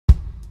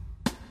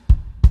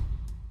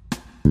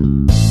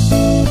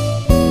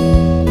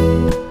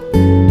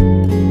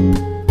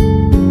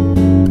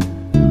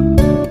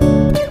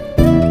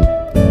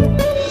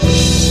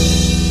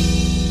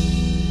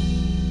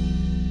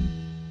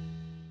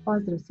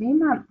pozdrav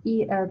svima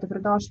i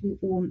dobrodošli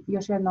u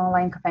još jedno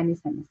online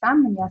kafenisanje sa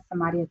mnom. Ja sam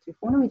Marija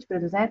Trifunović,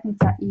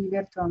 preduzetnica i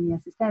virtualni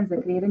asistent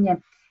za kreiranje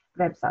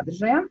web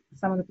sadržaja.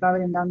 Samo da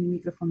proverim da li mi je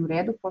mikrofon u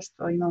redu,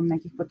 pošto imam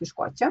nekih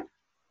poteškoća.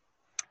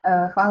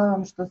 Hvala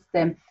vam što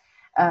ste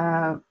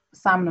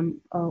sa mnom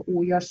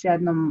u još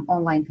jednom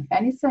online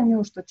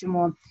kafenisanju, što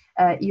ćemo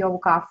i ovu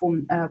kafu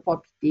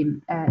popiti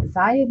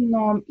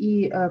zajedno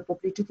i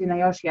popričati na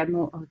još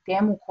jednu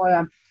temu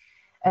koja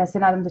se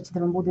nadam da će da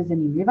vam bude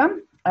zanimljiva.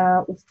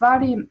 U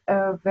stvari,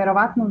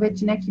 verovatno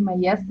već nekima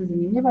jeste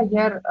zanimljiva,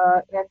 jer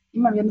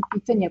imam jedno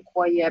pitanje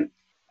koje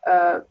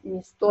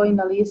mi stoji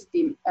na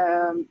listi,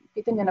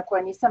 pitanje na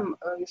koje nisam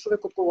još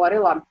uvek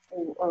odgovorila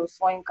u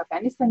svojim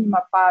kafenisanjima,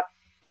 pa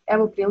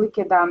evo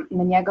prilike da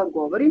na njega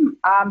odgovorim,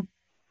 a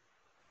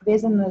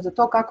vezano je za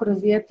to kako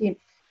razvijati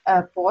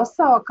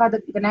posao kada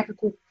ga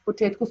nekako u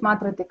početku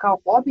smatrate kao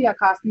hobi, a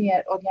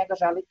kasnije od njega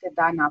želite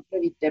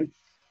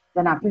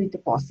da napravite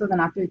posao, da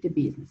napravite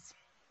biznis.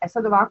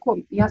 Sad ovako,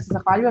 ja se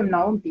zahvaljujem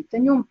na ovom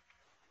pitanju,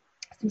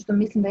 s tim što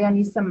mislim da ja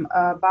nisam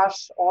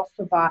baš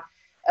osoba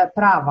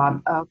prava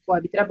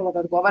koja bi trebala da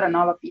odgovara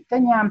na ova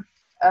pitanja.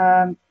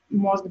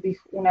 Možda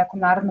bih u nekom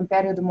narednom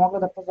periodu mogla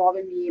da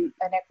pozovem i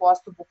neku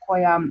osobu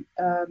koja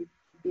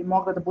bi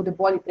mogla da bude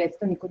bolji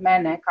predstavnik od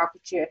mene,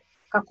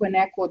 kako je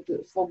neko od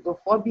svog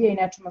hobija i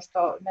nečemu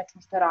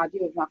što je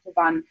radio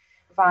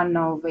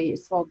van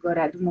svog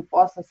redovnog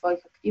posla, svojih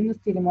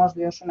aktivnosti ili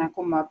možda još u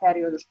nekom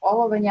periodu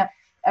školovanja,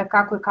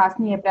 kako je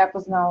kasnije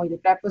prepoznao ili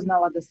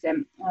prepoznala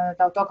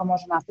da od toga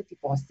može nastati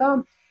posao.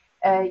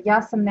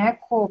 Ja sam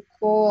neko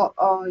ko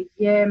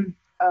je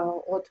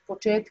od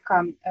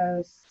početka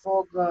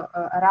svog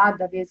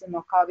rada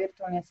vezano kao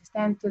virtualni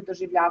asistent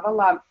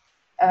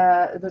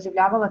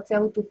doživljavala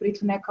celu tu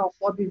priču ne kao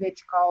hobi,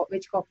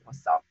 već kao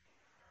posao.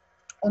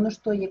 Ono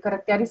što je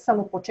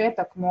karakterisalo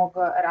početak mog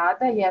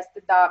rada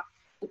jeste da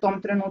u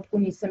prvom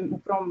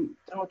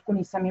trenutku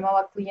nisam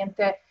imala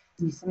klijente,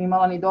 nisam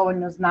imala ni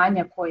dovoljno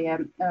znanja koje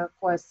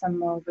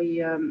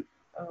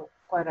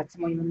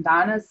recimo imam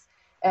danas.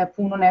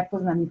 Puno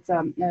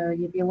nepoznanica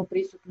je bilo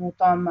prisutno u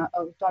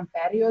tom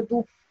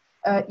periodu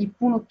i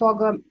puno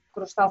toga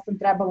kroz šta sam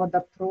trebala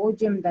da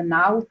prođem, da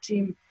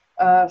naučim,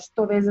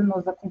 što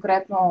vezano za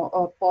konkretno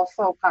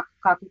posao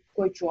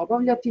koji ću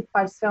obavljati,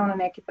 pa i sve one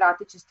neke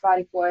prateće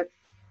stvari koje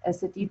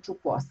se tiču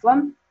posla.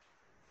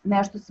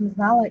 Nešto sam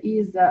znala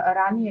iz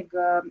ranijeg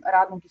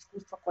radnog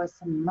iskustva koje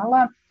sam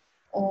imala,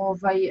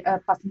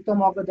 pa sam to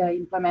mogla da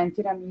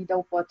implementiram i da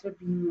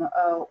upotrebim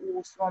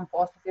u svom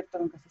poslu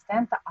virtualnog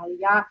asistenta, ali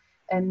ja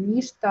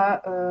ništa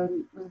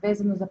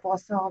vezano za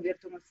posao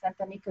virtualnog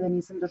asistenta nikada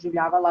nisam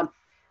doživljavala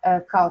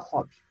kao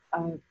hobi,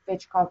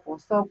 već kao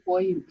posao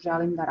koji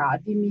želim da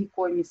radim i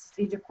koji mi se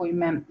sviđa, koji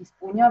me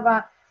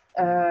ispunjava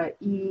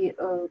i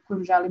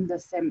kojim želim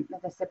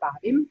da se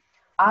bavim,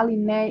 ali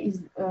ne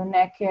iz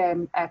neke,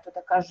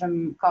 da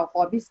kažem, kao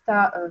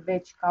hobista,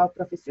 već kao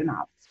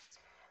profesionalac.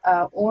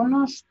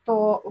 Ono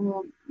što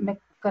me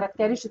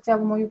karakteriše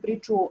celu moju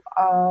priču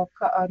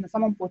na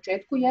samom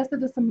početku jeste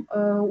da sam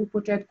u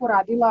početku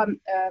radila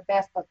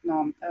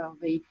besplatno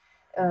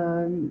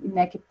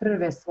neke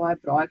prve svoje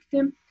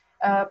projekte.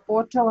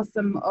 Počela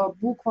sam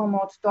bukvalno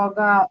od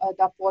toga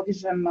da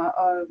podižem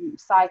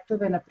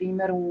sajtove, na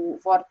primjer u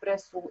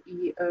WordPressu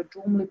i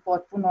Joomla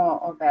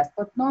potpuno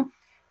besplatno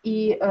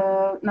i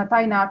na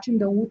taj način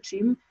da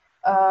učim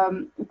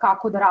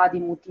kako da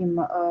radim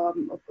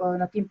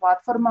na tim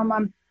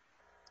platformama,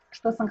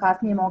 što sam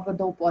kasnije mogla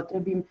da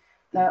upotrebim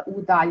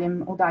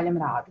u daljem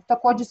radu.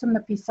 Takođe sam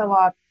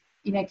napisala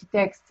i neki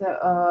tekst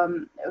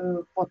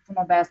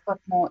potpuno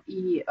besplatno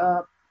i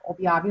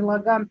objavila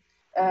ga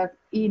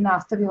i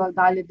nastavila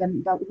dalje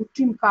da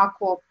učim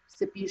kako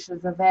se piše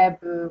za web.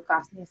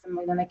 Kasnije sam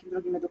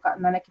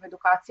na nekim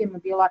edukacijama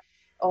bila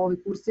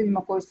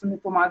kursevima koji su mi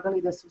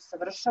pomagali da se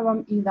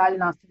usavršavam i dalje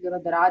nastavila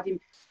da radim,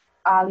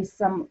 ali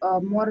sam,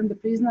 moram da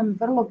priznam,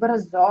 vrlo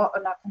brzo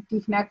nakon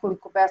tih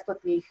nekoliko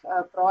besplatnih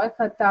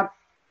projekata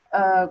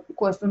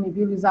koje su mi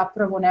bili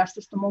zapravo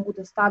nešto što mogu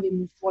da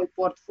stavim u svoj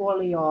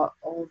portfolio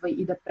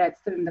i da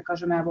predstavim, da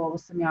kažem evo ovo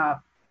sam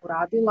ja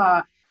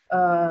uradila,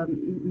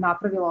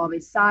 napravila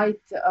ovaj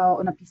sajt,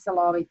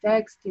 napisala ovaj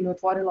tekst ili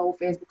otvorila ovu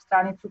Facebook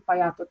stranicu, pa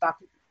ja to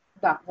tako,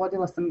 da,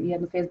 vodila sam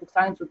jednu Facebook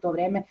stranicu u to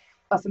vreme,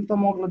 pa sam to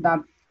mogla da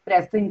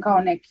predstavim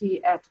kao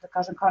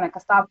kao neka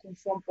stavka u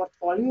svom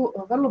portfoliju.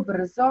 Vrlo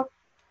brzo,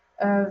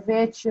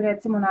 već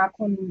recimo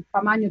nakon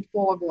manje od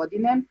pola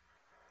godine,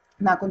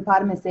 nakon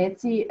par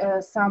meseci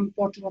sam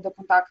počela da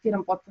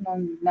kontaktiram potpuno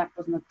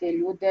nepoznate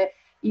ljude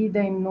i da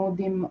im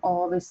nudim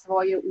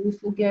svoje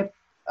usluge,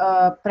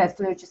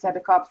 predstavljajući sebe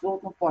kao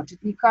apsolutnog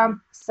početnika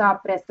sa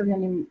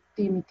predstavljanim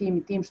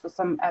tim što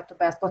sam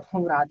besplatno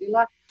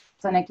uradila,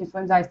 sa nekim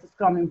svojim zaista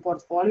skromnim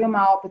portfolijom,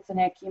 a opet sa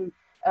nekim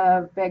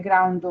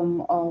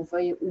backgroundom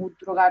u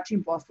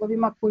drugačijim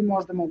poslovima koji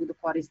možda mogu da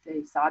koriste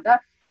i sada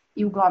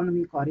i uglavnom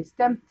i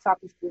koriste.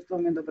 Svako iskustvo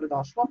mi je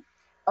dobrodošlo.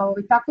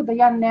 Tako da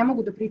ja ne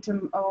mogu da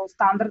pričam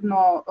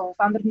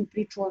standardnu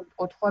priču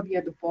od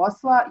hobija do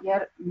posla,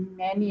 jer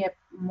meni je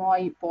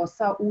moj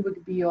posao uvek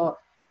bio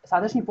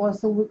sadašnji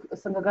posao uvijek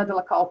sam ga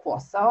gledala kao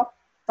posao,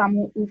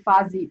 samo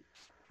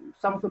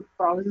sam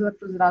prolazila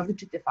kroz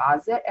različite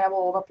faze.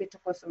 Evo ova priča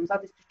koju sam vam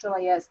sad ispričala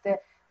jeste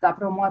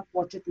zapravo moja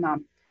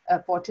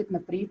početna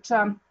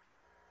priča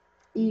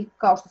i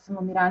kao što sam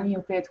vam i ranije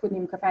u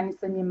prethodnim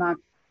kafenisanjima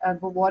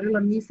govorila,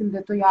 mislim da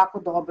je to jako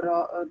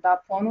dobro da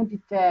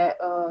ponudite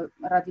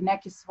radi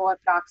neke svoje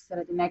prakse,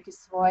 radi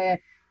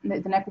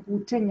nekog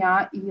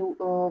učenja i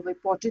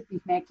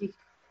početnih nekih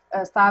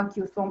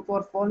stavki u svom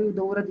portfoliju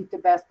da uradite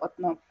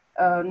besplatno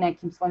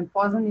nekim svojim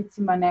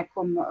poznanicima,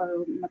 nekom,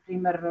 na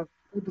primer,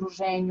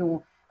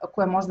 udruženju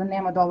koje možda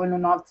nema dovoljno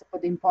novca pa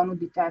da im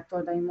ponudite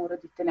to, da im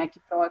uradite neki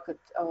projekat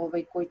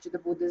koji će da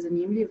bude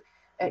zanimljiv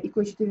i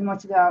koji ćete vi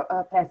moći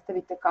da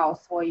predstavite kao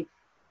svoj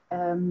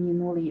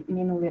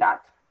minuli rad.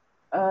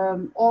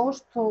 Ovo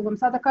što vam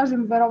sada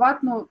kažem,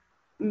 verovatno,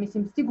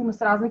 sigurno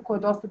se razlikuje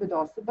od osobe do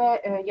osobe.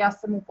 Ja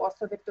sam u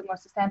posao virtualnog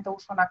asistenta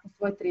ušla nakon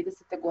svoje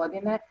 30.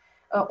 godine,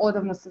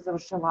 odavno sam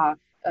završila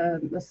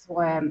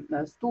svoje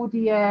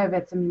studije,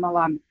 već sam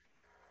imala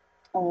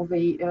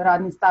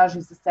radni staž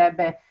iza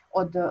sebe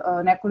od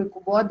nekoliko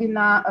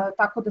godina,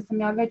 tako da sam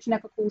ja već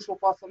nekako ušla u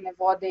poslovne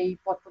vode i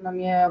potpuno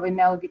mi je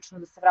nelogično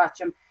da se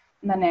vraćam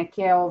na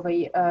neke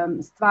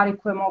stvari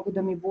koje mogu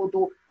da mi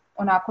budu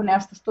onako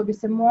nešto što bi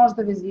se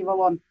možda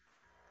vezivalo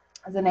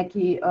za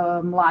neki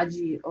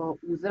mlađi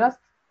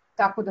uzrast,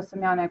 tako da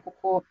sam ja neko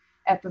ko,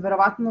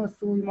 verovatno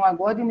su i moje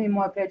godine i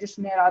moje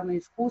pređašnje radno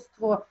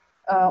iskustvo,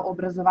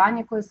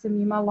 obrazovanje koje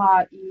sam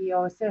imala i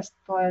sve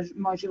što je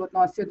moj život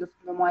nosio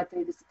do moje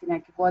 30 i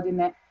neke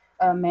godine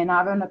me je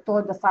naveo na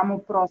to da samo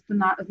prosto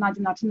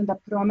nađem načina da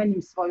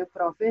promenim svoju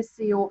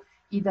profesiju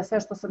i da sve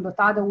što sam do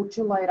tada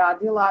učila i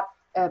radila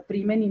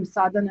primenim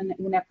sada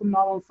u nekom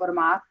novom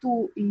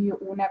formatu i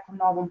u nekom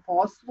novom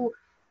poslu,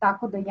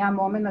 tako da ja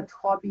moment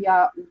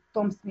hobija u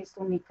tom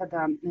smislu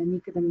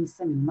nikada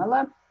nisam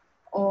imala.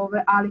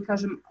 Ali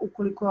kažem,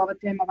 ukoliko je ova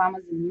tema vama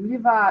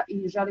zanimljiva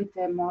i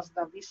želite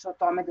možda više o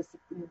tome da se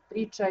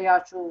priča, ja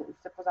ću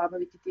se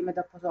pozabaviti time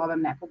da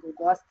pozovem nekoga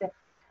u goste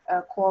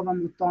ko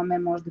vam o tome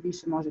možda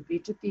više može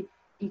pričati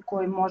i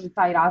koji može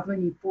taj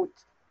razvojni put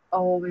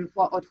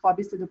od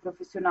hobista do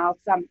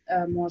profesionalca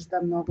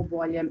možda mnogo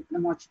bolje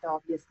moći da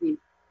objasni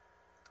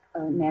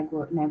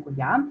nego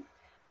ja.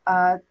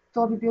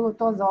 To bi bilo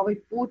to za ovaj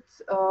put.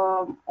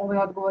 Ovaj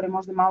odgovor je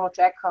možda malo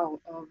čekao,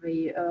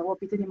 ovo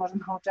pitanje je možda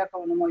malo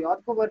čekalo na moj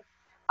odgovor,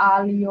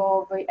 ali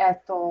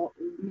eto,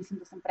 mislim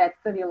da sam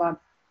predstavila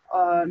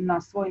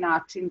na svoj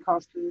način,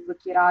 kao što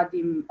uvek i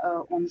radim,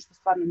 ono što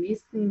stvarno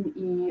mislim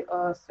i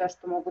sve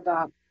što mogu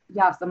da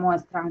ja sa moje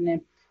strane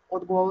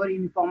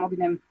odgovorim i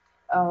pomognem,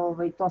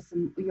 to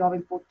sam i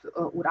ovaj put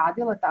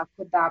uradila,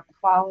 tako da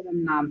hvala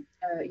vam na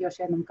još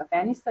jednom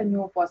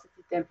kafenisanju,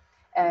 posetite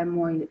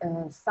moj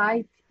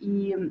sajt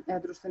i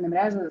društvene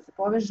mreže da se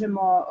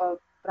povežemo,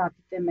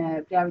 pratite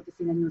me, prijavite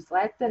se na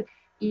newsletter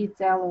i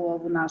celo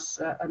ovo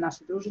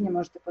naše druženje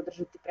možete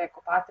podržati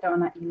preko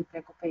Patreona ili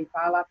preko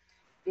Paypala,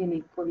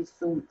 linkovi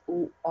su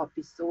u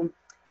opisu.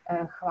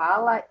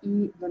 Hvala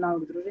i do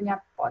novog druženja,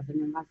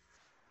 pozdravljam vas.